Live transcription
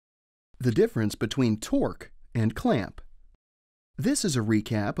The difference between torque and clamp. This is a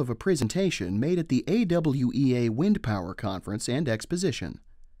recap of a presentation made at the AWEA Wind Power Conference and Exposition.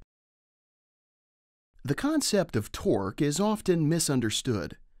 The concept of torque is often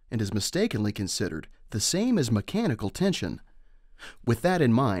misunderstood and is mistakenly considered the same as mechanical tension. With that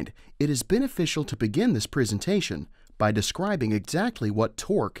in mind, it is beneficial to begin this presentation by describing exactly what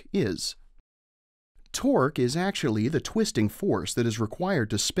torque is. Torque is actually the twisting force that is required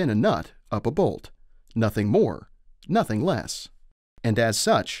to spin a nut up a bolt. Nothing more, nothing less. And as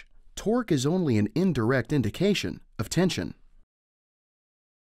such, torque is only an indirect indication of tension.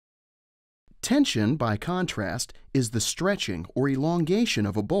 Tension, by contrast, is the stretching or elongation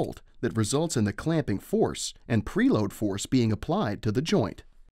of a bolt that results in the clamping force and preload force being applied to the joint.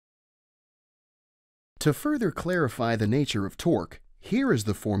 To further clarify the nature of torque, here is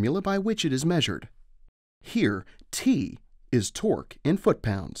the formula by which it is measured. Here, T is torque in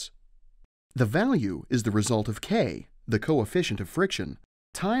foot-pounds. The value is the result of K, the coefficient of friction,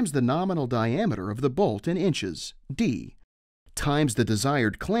 times the nominal diameter of the bolt in inches, D, times the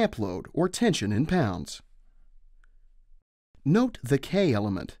desired clamp load or tension in pounds. Note the K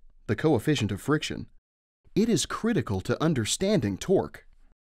element, the coefficient of friction. It is critical to understanding torque.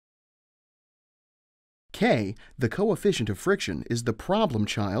 K, the coefficient of friction, is the problem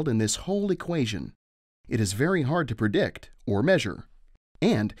child in this whole equation. It is very hard to predict or measure,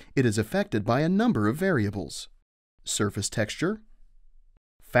 and it is affected by a number of variables: surface texture,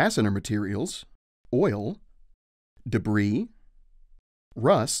 fastener materials, oil, debris,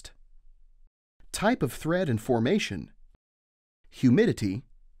 rust, type of thread and formation, humidity,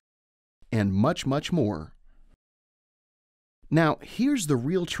 and much, much more. Now, here's the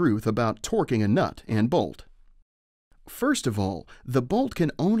real truth about torquing a nut and bolt. First of all, the bolt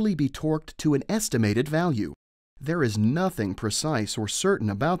can only be torqued to an estimated value. There is nothing precise or certain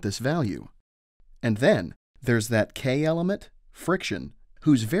about this value. And then, there's that K element, friction,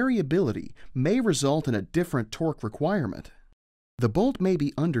 whose variability may result in a different torque requirement. The bolt may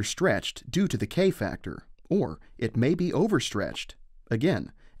be understretched due to the K factor, or it may be overstretched,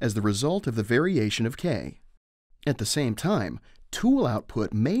 again, as the result of the variation of K. At the same time, tool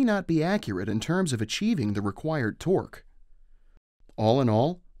output may not be accurate in terms of achieving the required torque. All in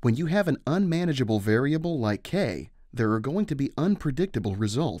all, when you have an unmanageable variable like K, there are going to be unpredictable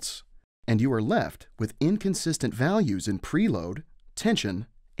results, and you are left with inconsistent values in preload, tension,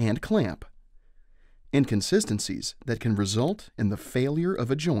 and clamp. Inconsistencies that can result in the failure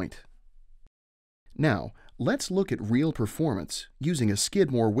of a joint. Now, let's look at real performance using a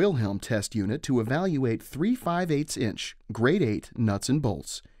Skidmore-Wilhelm test unit to evaluate 3 5/8" grade 8 nuts and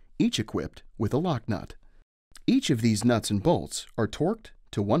bolts, each equipped with a lock nut. Each of these nuts and bolts are torqued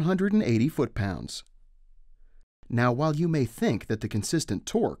to 180 foot-pounds. Now, while you may think that the consistent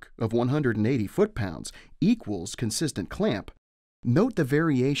torque of 180 foot-pounds equals consistent clamp, note the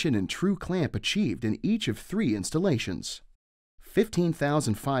variation in true clamp achieved in each of 3 installations: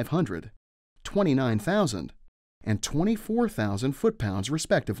 15,500, 29,000, and 24,000 foot-pounds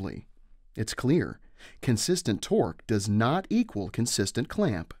respectively. It's clear, consistent torque does not equal consistent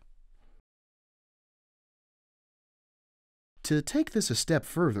clamp. To take this a step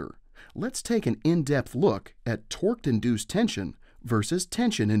further, let's take an in-depth look at torque-induced tension versus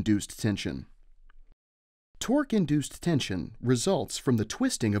tension-induced tension. Torque-induced tension results from the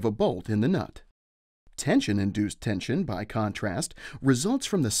twisting of a bolt in the nut. Tension-induced tension, by contrast, results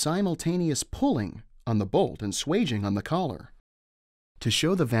from the simultaneous pulling on the bolt and swaging on the collar. To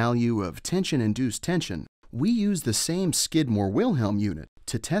show the value of tension-induced tension, we use the same Skidmore-Wilhelm unit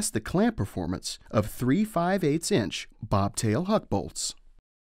to test the clamp performance of 3 5/8" bobtail Huck bolts.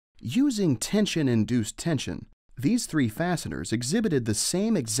 Using tension-induced tension, these 3 fasteners exhibited the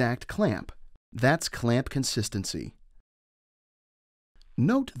same exact clamp. That's clamp consistency.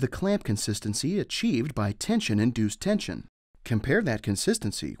 Note the clamp consistency achieved by tension-induced tension. Compare that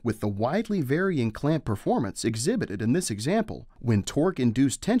consistency with the widely varying clamp performance exhibited in this example when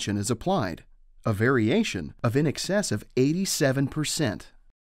torque-induced tension is applied, a variation of in excess of 87%.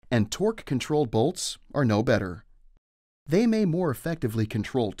 And torque-controlled bolts are no better. They may more effectively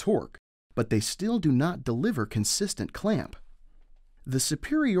control torque, but they still do not deliver consistent clamp. The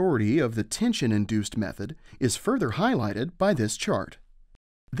superiority of the tension-induced method is further highlighted by this chart.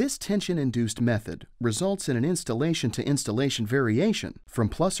 This tension-induced method results in an installation-to-installation variation from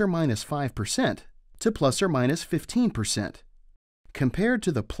plus or minus 5% to plus or minus 15%, compared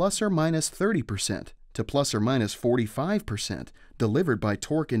to the plus or minus 30% to plus or minus 45% delivered by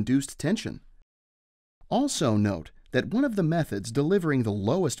torque-induced tension. Also note that one of the methods delivering the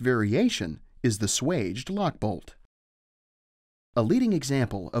lowest variation is the swaged lock bolt. A leading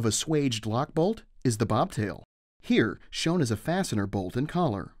example of a swaged lock bolt is the bobtail, here shown as a fastener bolt and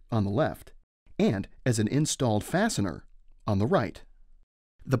collar on the left, and as an installed fastener on the right.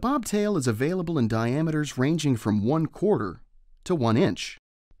 The bobtail is available in diameters ranging from 1/4 to 1 inch,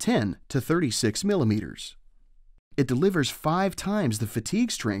 10 to 36 millimeters. It delivers 5 times the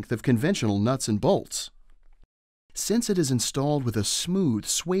fatigue strength of conventional nuts and bolts. Since it is installed with a smooth,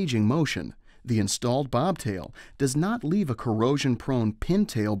 swaging motion, the installed bobtail does not leave a corrosion-prone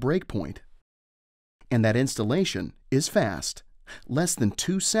pintail breakpoint. And that installation is fast, less than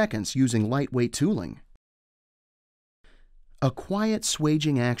 2 seconds using lightweight tooling. A quiet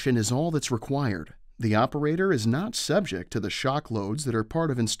swaging action is all that's required. The operator is not subject to the shock loads that are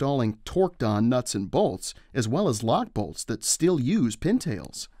part of installing torqued-on nuts and bolts, as well as lock bolts that still use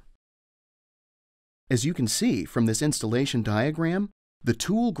pintails. As you can see from this installation diagram, the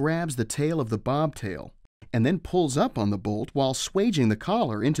tool grabs the tail of the bobtail and then pulls up on the bolt while swaging the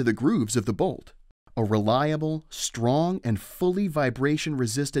collar into the grooves of the bolt. A reliable, strong, and fully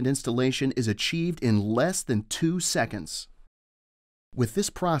vibration-resistant installation is achieved in less than 2 seconds. With this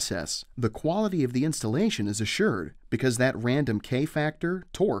process, the quality of the installation is assured because that random K-factor,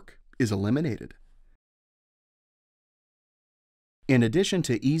 torque, is eliminated. In addition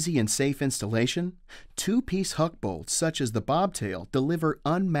to easy and safe installation, 2-piece Huck bolts such as the bobtail deliver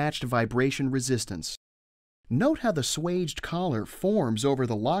unmatched vibration resistance. Note how the swaged collar forms over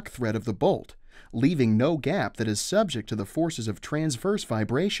the lock thread of the bolt, leaving no gap that is subject to the forces of transverse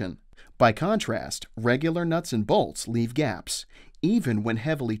vibration. By contrast, regular nuts and bolts leave gaps, even when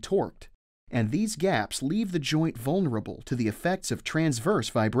heavily torqued, and these gaps leave the joint vulnerable to the effects of transverse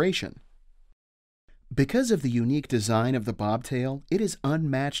vibration. Because of the unique design of the bobtail, it is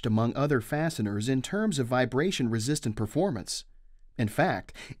unmatched among other fasteners in terms of vibration-resistant performance. In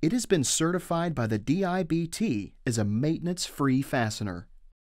fact, it has been certified by the DIBT as a maintenance-free fastener.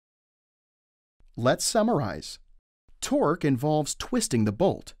 Let's summarize. Torque involves twisting the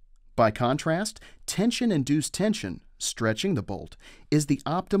bolt. By contrast, tension-induced tension, stretching the bolt, is the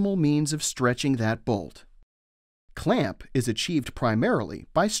optimal means of stretching that bolt. Clamp is achieved primarily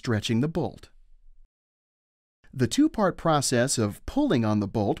by stretching the bolt. The 2-part process of pulling on the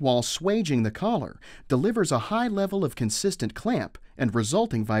bolt while swaging the collar delivers a high level of consistent clamp and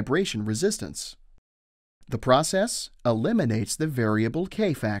resulting vibration resistance. The process eliminates the variable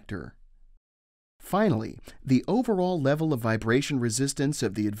K-factor. Finally, the overall level of vibration resistance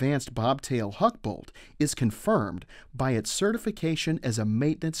of the advanced bobtail Huck bolt is confirmed by its certification as a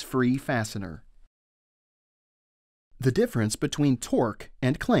maintenance-free fastener. The difference between torque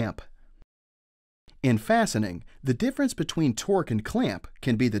and clamp. In fastening, the difference between torque and clamp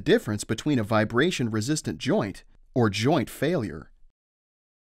can be the difference between a vibration-resistant joint or joint failure.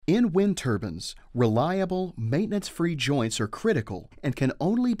 In wind turbines, reliable, maintenance-free joints are critical and can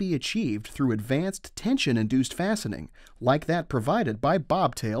only be achieved through advanced tension-induced fastening, like that provided by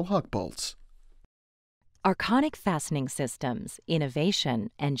bobtail Huck bolts. Arconic Fastening Systems,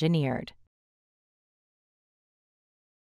 Innovation Engineered.